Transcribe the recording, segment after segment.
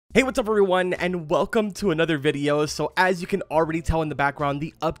Hey, what's up everyone, and welcome to another video. So as you can already tell in the background,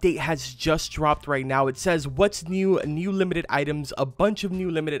 the update has just dropped right now. It says what's new limited items. A bunch of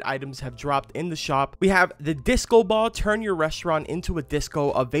new limited items have dropped in the shop. We have the disco ball, turn your restaurant into a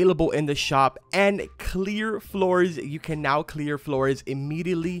disco, available in the shop, and clear floors. You can now clear floors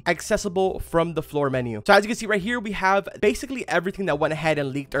immediately, accessible from the floor menu. So as you can see right here, we have basically everything that went ahead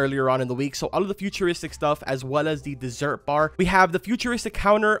and leaked earlier on in the week. So all of the futuristic stuff, as well as the dessert bar. We have the futuristic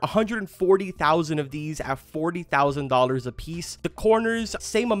counter, 140,000 of these at $40,000 a piece. The corners,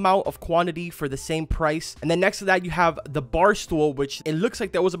 same amount of quantity for the same price. And then next to that, you have the bar stool, which it looks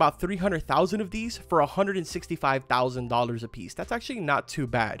like there was about 300,000 of these for $165,000 a piece. That's actually not too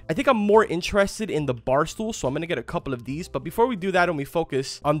bad. I think I'm more interested in the bar stool, so I'm going to get a couple of these. But before we do that and we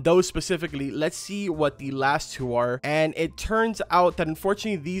focus on those specifically, let's see what the last two are. And it turns out that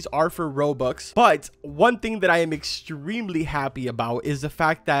unfortunately these are for Robux. But one thing that I am extremely happy about is the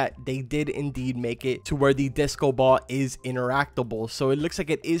fact that they did indeed make it to where the disco ball is interactable. So it looks like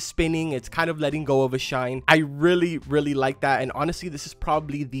it is spinning. It's kind of letting go of a shine. I really like that. And honestly, this is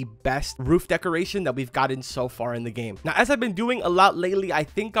probably the best roof decoration that we've gotten so far in the game. Now, as I've been doing a lot lately, I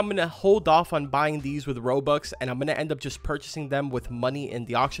think I'm gonna hold off on buying these with Robux, and I'm gonna end up just purchasing them with money in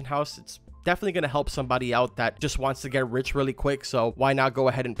the auction house. It's definitely going to help somebody out that just wants to get rich really quick. So why not go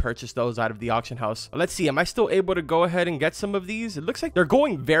ahead and purchase those out of the auction house? Let's see. Am I still able to go ahead and get some of these? It looks like they're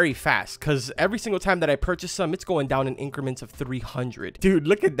going very fast, because every single time that I purchase some, it's going down in increments of 300. Dude,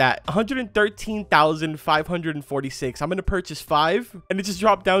 look at that. 113,546. I'm going to purchase 5 and it just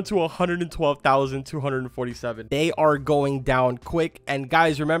dropped down to 112,247. They are going down quick. And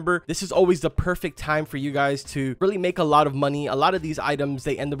guys, remember, this is always the perfect time for you guys to really make a lot of money. A lot of these items,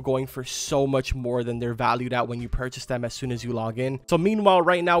 they end up going for so much more than they're valued at when you purchase them as soon as you log in. So meanwhile,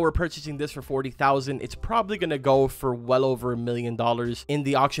 right now we're purchasing this for 40,000. It's probably going to go for well over $1 million in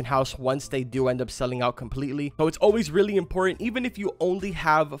the auction house once they do end up selling out completely. So it's always really important, even if you only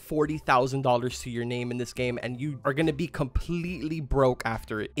have $40,000 to your name in this game and you are going to be completely broke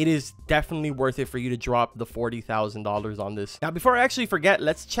after it, it is definitely worth it for you to drop the $40,000 on this. Now, before I actually forget,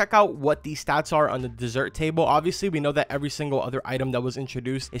 let's check out what the stats are on the dessert table. Obviously, we know that every single other item that was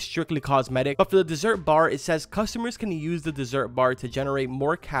introduced is strictly cosmetic, but for the dessert bar, it says customers can use the dessert bar to generate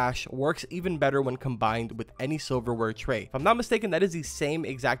more cash, works even better when combined with any silverware tray. If I'm not mistaken, that is the same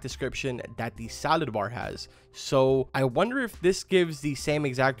exact description that the salad bar has. So I wonder if this gives the same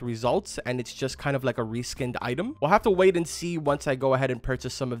exact results and it's just kind of like a reskinned item. We'll have to wait and see once I go ahead and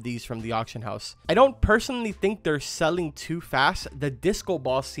purchase some of these from the auction house. I don't personally think they're selling too fast. The disco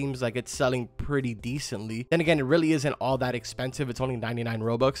ball seems like it's selling pretty decently. Then again, it really isn't all that expensive. It's only 99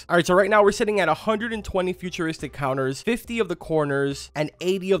 Robux. All right, so right now we're sitting at 120 futuristic counters, 50 of the corners, and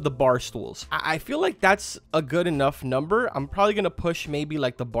 80 of the bar stools. I feel like that's a good enough number. I'm probably gonna push maybe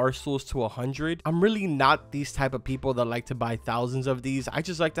like the bar stools to 100. I'm really not these type of people that like to buy thousands of these. I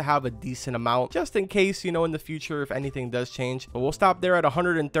just like to have a decent amount just in case, you know, in the future if anything does change. But we'll stop there at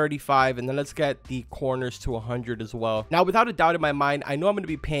 135, and then let's get the corners to 100 as well. Now, without a doubt in my mind, I know I'm going to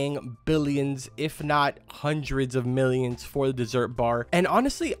be paying billions, if not hundreds of millions, for the dessert bar. And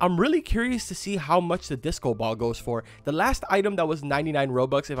honestly, I'm really curious to see how much the disco ball goes for. The last item that was 99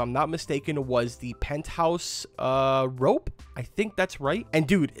 Robux, if I'm not mistaken, was the penthouse rope. I think that's right. And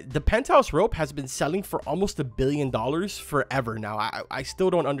dude, the penthouse rope has been selling for almost $1 billion forever now. I still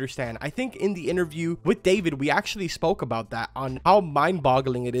don't understand. I think in the interview with David, we actually spoke about that, on how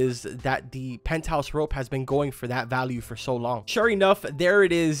mind-boggling it is that the penthouse rope has been going for that value for so long. Sure enough, there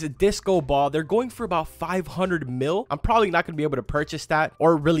it is, disco ball. They're going for about 500 mil. I'm probably not going to be able to purchase that,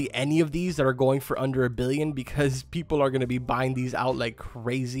 or really any of these that are going for under $1 billion, because people are going to be buying these out like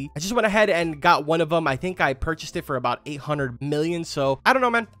crazy. I just went ahead and got one of them. I think I purchased it for about 800 million. So I don't know,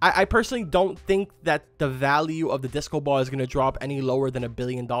 man. I personally don't think that the value of the disco ball is going to drop any lower than $1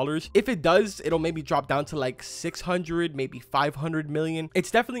 billion. If it does, it'll maybe drop down to like 600, maybe 500 million. It's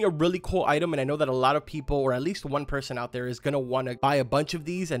definitely a really cool item, and I know that a lot of people, or at least one person out there, is going to want to buy a bunch of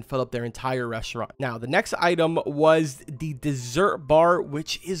these and fill up their entire restaurant. Now, the next item was the dessert bar,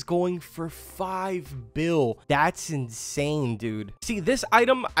 which is going for 5 bill. That's insane, dude. See, this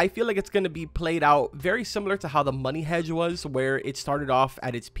item, I feel like it's going to be played out very similar to how the money hedge was, where it started off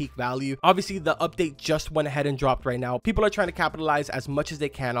at its peak value. Obviously, the update just went ahead and dropped right now. People are trying to capitalize as much as they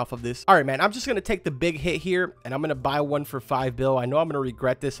can off of this. All right, man, I'm just going to take the big hit here, and I'm going to buy one for 5 bill. I know I'm going to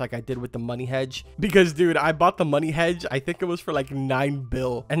regret this like I did with the money hedge, because, dude, I bought the money hedge. I think it was for like 9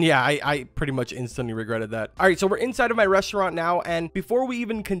 bill. And yeah, I pretty much instantly regretted that. All right, so we're inside of my restaurant now, and before we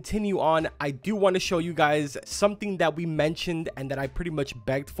even continue on, I do want to show you guys something that we mentioned and that I pretty much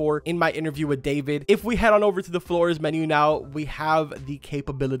begged for in my interview with David. If we head on over to the floors menu now, we have the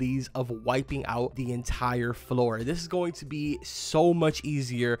capabilities of wiping out the entire floor. This is going to be so much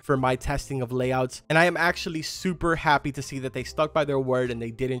easier for my testing of layouts, and I am actually super happy to see that they stuck by their word and they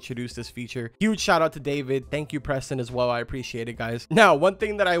did introduce this feature. Huge shout out to David. Thank you, Preston, as well. I appreciate it, guys. Now, one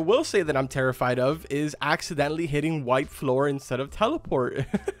thing that I will say that I'm terrified of is accidentally hitting white floor instead of teleport.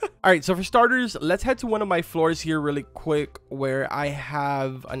 All right, so for starters, let's head to one of my floors here really quick where I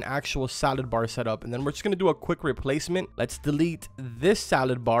have an actual salad bar set up, and then we're just going to do a quick replacement. Let's delete this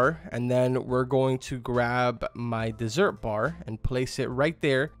salad bar, and then we're going to grab my dessert bar and place it right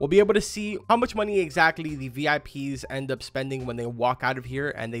there. We'll be able to see how much money exactly the VIPs end up spending when they walk out of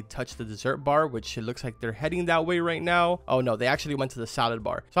here and they touch the dessert bar, which it looks like they're heading that way right now. Oh no, they actually went to the salad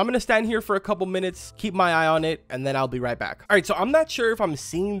bar. So I'm going to stand here for a couple minutes, keep my eye on it, and then I'll be right back. All right, so I'm not sure if I'm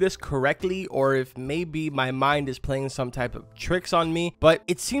seeing this correctly or if maybe my mind is playing some type of tricks on me, but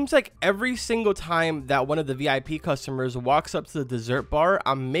it seems like every single time that one of the VIP customers walks up to the dessert bar,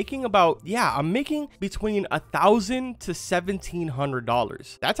 I'm making between $1,000 to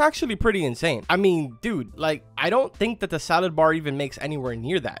 $1,700. That's actually pretty insane. I mean, dude, like, I don't think that the salad bar even makes anywhere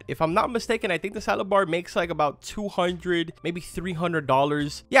near that. If I'm not mistaken, I think the salad bar makes like about $200, maybe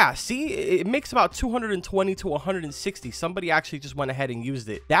 $300. Yeah, see, it makes about $220 to $160. Somebody actually just went ahead and used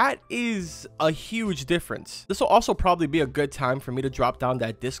it. That is a huge difference. This will also probably be a good time for me to drop down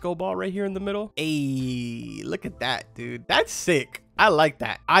that disco ball right here in the middle. Hey, look at that, dude. That's sick. I like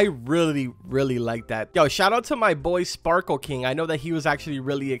that. I really like that. Yo, shout out to my boy Sparkle King. I know that he was actually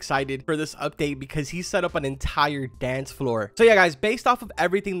really excited for this update because he set up an entire dance floor. So yeah, guys, based off of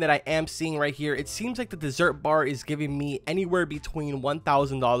everything that I am seeing right here, it seems like the dessert bar is giving me anywhere between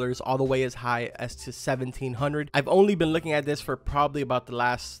 $1,000 all the way as high as to $1,700. I've only been looking at this for probably about the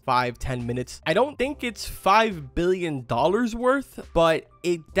last 5-10 minutes. I don't think it's $5 billion worth, but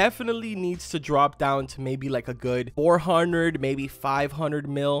it definitely needs to drop down to maybe like a good 400, maybe 500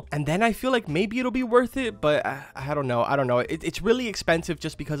 mil, and then I feel like maybe it'll be worth it. But I don't know. It's really expensive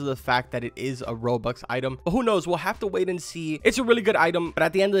just because of the fact that it is a Robux item, but who knows, we'll have to wait and see. It's a really good item, but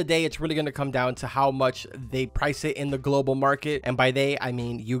at the end of the day, it's really going to come down to how much they price it in the global market, and by they I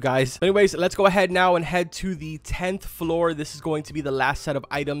mean you guys. But anyways, let's go ahead now and head to the 10th floor. This is going to be the last set of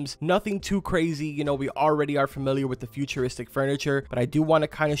items. Nothing too crazy, you know, we already are familiar with the futuristic furniture, but I do want to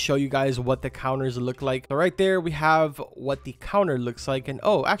kind of show you guys what the counters look like. So right there we have what the counter looks like, and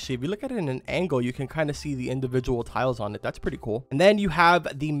oh, actually, if you look at it in an angle, you can kind of see the individual tiles on it. That's pretty cool. And then you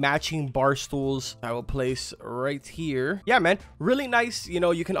have the matching bar stools I will place right here. Yeah, man, really nice. You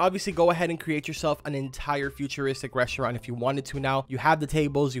know, you can obviously go ahead and create yourself an entire futuristic restaurant if you wanted to. Now you have the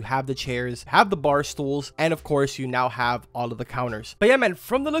tables, you have the chairs, have the bar stools, and of course you now have all of the counters. But yeah, man,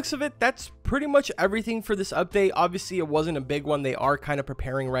 from the looks of it, that's pretty much everything for this update. Obviously, it wasn't a big one. They are kind of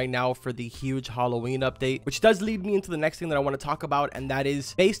preparing right now for the huge Halloween update, which does lead me into the next thing that I want to talk about, and that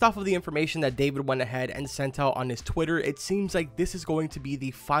is based off of the information that David went ahead and sent out on his Twitter. It seems like this is going to be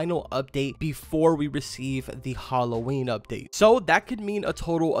the final update before we receive the Halloween update. So that could mean a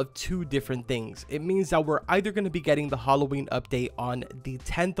total of two different things. It means that we're either going to be getting the Halloween update on the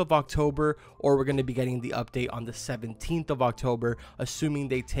 10th of October, or we're going to be getting the update on the 17th of October, assuming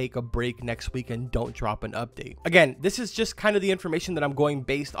they take a break next week and don't drop an update. Again, this is just kind of the information that I'm going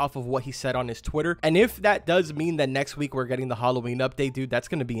based off of what he said on his Twitter, and if that does mean that next week we're getting the Halloween update, dude, that's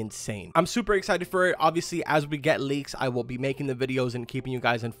going to be insane. I'm super excited for it. Obviously, as we get leaks, I will be making the videos and keeping you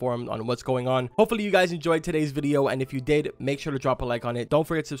guys informed on what's going on. Hopefully you guys enjoyed today's video, and if you did, make sure to drop a like on it. Don't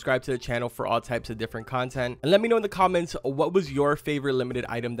forget to subscribe to the channel for all types of different content, and let me know in the comments what was your favorite limited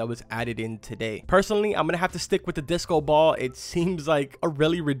item that was added in today. Personally, I'm gonna have to stick with the disco ball. It seems like a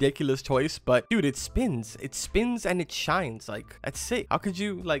really ridiculous choice, but dude, it spins and it shines. Like, that's sick. How could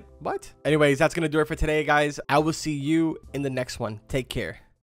you, like, what? Anyways, that's gonna do it for today, guys. I will see you in the next one. Take care.